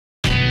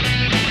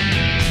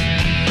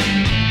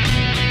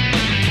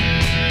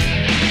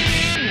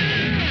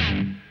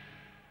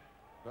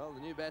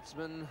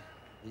batsman,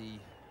 the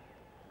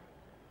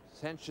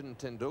Sachin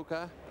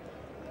Tendulkar.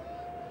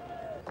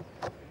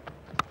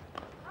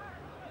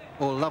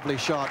 Oh, lovely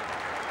shot.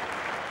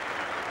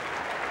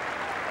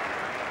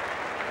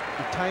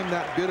 He timed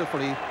that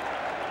beautifully.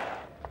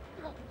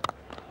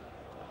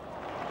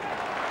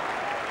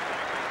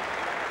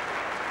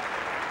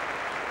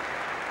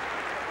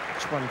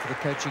 It's one for the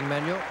coaching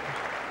manual.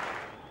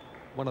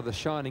 One of the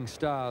shining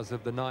stars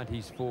of the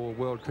 90s for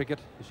world cricket.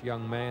 This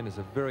young man is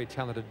a very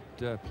talented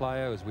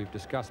player, as we've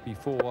discussed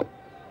before.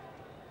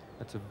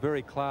 That's a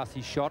very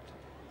classy shot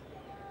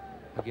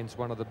against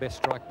one of the best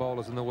strike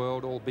bowlers in the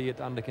world, albeit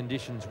under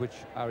conditions which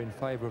are in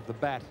favour of the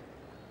bat.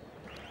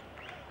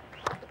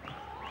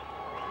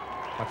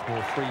 Much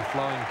more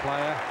free-flowing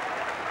player,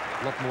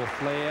 a lot more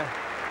flair.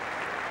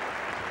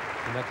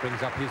 And that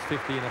brings up his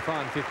 50, and a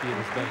fine 50 it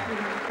has been.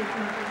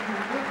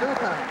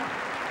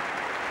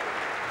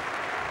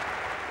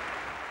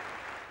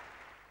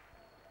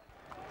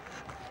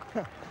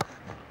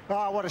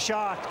 Oh, what a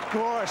shot.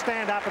 Glorious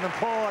stand up and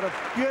applaud. A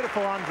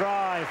beautiful on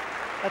drive.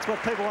 That's what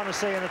people want to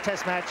see in a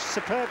test match.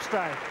 Superb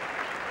stroke.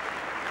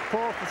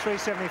 4 for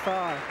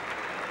 375.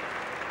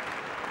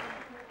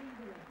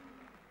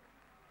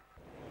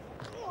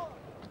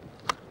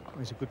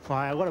 He's a good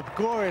player. What a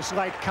glorious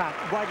late cut.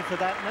 Waited for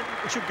that.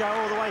 It should go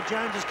all the way.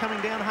 Jones is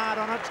coming down hard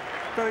on it.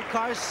 Very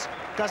close.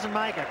 Doesn't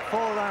make it. 4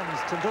 runs.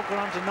 Tendulkar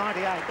on to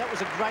 98. That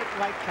was a great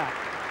late cut.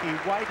 He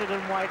waited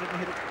and waited and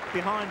hit it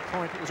behind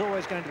point. It was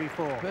always going to be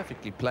 4.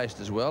 Perfectly placed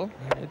as well.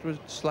 It was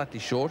slightly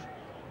short,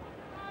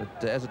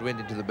 but as it went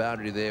into the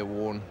boundary there,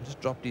 Warren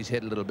just dropped his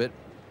head a little bit.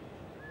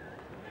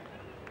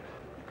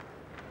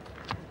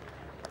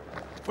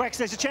 Wex,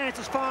 there's a chance.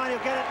 It's fine. He'll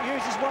get it.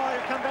 Uses wide.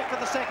 He'll come back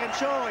for the second.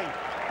 Surely.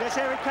 Yes,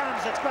 here he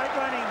comes. That's great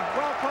running.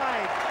 Well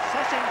played.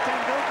 Sachin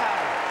Tendulkar.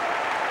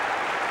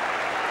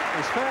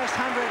 His first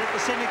 100 at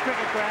the Sydney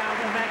Cricket Ground.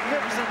 A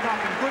magnificent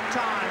knock and good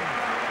time.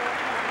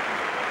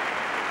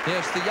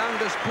 Yes, the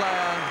youngest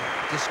player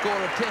to score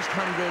a Test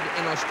 100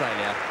 in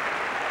Australia.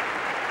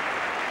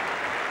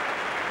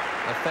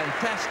 A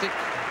fantastic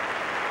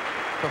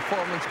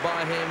performance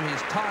by him.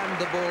 He's timed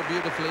the ball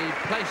beautifully,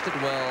 placed it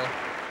well.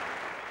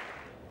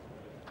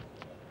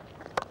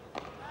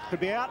 Could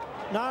be out.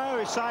 No,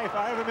 he's safe.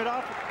 Over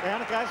mid-off.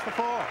 Down it goes for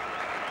 4. I'll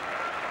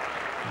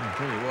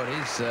tell you what,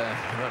 he's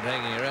not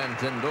hanging around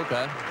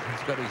Tendulkar.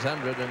 He's got his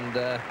 100, and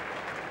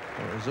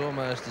it was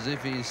almost as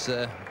if he's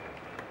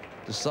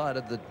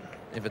decided that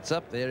if it's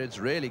up there, it's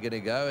really going to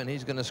go, and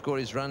he's going to score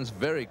his runs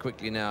very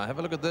quickly now. Have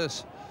a look at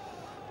this.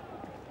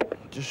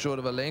 Just short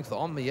of a length,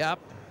 on the up,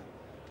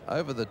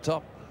 over the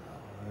top.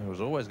 It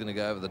was always going to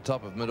go over the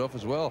top of mid-off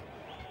as well.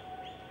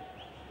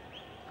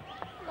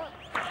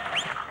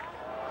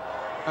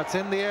 That's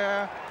in the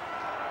air.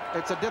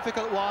 It's a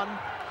difficult one,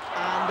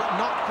 and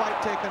not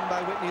quite taken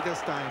by Whitney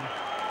this time.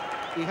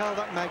 He held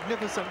that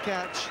magnificent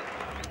catch.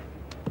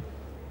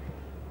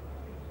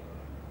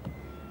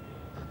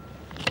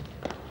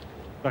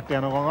 Back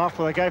down a long off.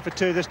 Will they go for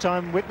 2 this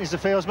time? Whitney's the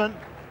fieldsman.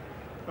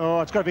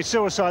 Oh, it's got to be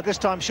suicide this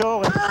time,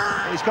 surely.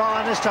 He's got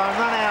one this time.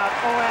 Run out.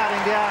 All out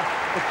India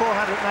with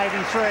 483.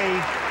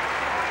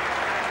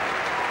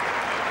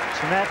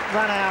 So Matt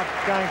run out,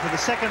 going for the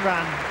second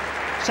run.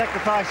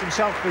 Sacrificed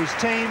himself for his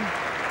team.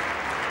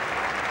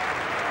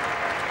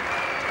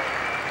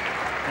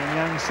 And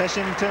young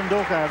Sachin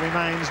Tendulkar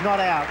remains not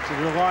out, to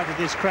the delight of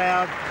this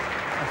crowd.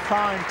 A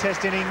fine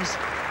test innings.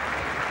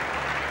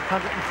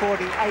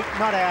 148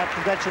 not out.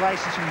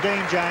 Congratulations from Dean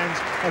Jones.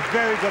 A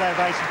very good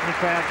ovation from the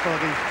crowd for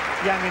the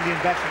young Indian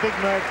batsman. Big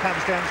Merv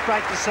comes down. It's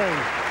great to see.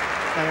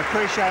 They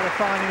appreciate a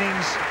fine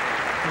innings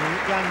from a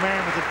young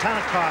man with a ton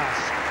of class.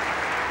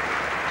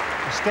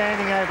 A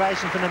standing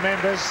ovation from the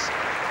members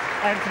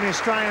and from the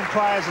Australian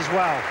players as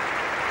well.